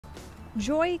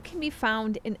Joy can be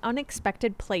found in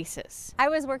unexpected places. I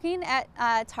was working at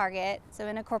Target, so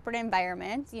in a corporate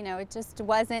environment, it just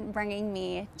wasn't bringing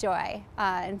me joy.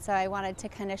 And so I wanted to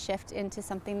kind of shift into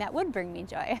something that would bring me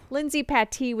joy. Lindsey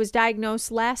Pattee was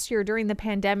diagnosed last year during the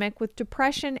pandemic with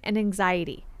depression and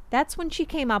anxiety. That's when she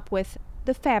came up with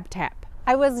the Fab Tap.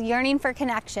 I was yearning for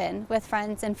connection with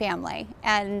friends and family.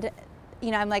 And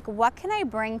I'm like, what can I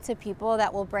bring to people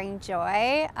that will bring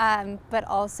joy, but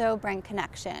also bring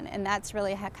connection? And that's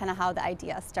really kind of how the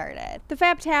idea started. The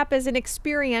Fab Tap is an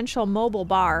experiential mobile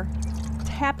bar,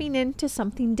 tapping into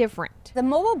something different. The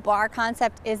mobile bar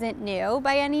concept isn't new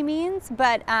by any means,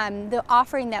 but the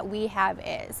offering that we have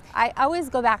is. I always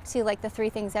go back to the three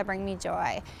things that bring me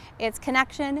joy. It's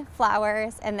connection,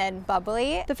 flowers, and then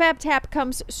bubbly. The Fab Tap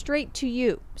comes straight to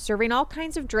you, serving all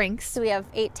kinds of drinks. So we have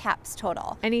 8 taps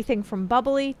total. Anything from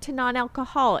bubbly to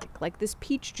non-alcoholic, like this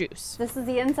peach juice. This is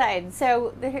the inside.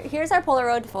 So here's our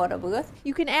Polaroid photo booth.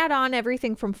 You can add on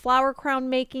everything from flower crown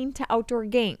making to outdoor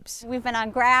games. We've been on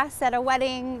grass at a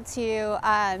wedding to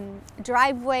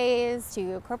driveways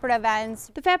to corporate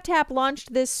events. The Fab Tap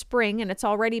launched this spring, and it's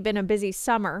already been a busy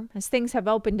summer. As things have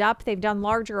opened up, they've done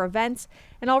larger events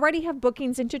and already have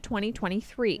bookings into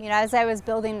 2023. As I was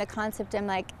building the concept, I'm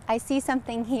like, I see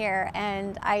something here,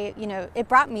 and it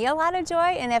brought me a lot of joy,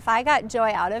 and if I got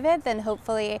joy out of it, then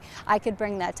hopefully I could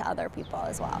bring that to other people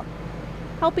as well.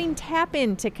 Helping tap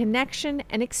into connection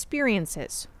and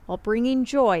experiences while bringing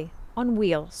joy on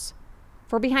wheels.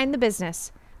 For Behind the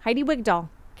Business, Heidi Wigdahl,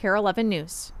 KARE 11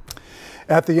 News.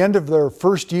 At the end of their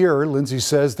first year, Lindsey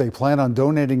says they plan on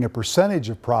donating a percentage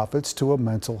of profits to a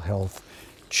mental health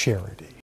charity.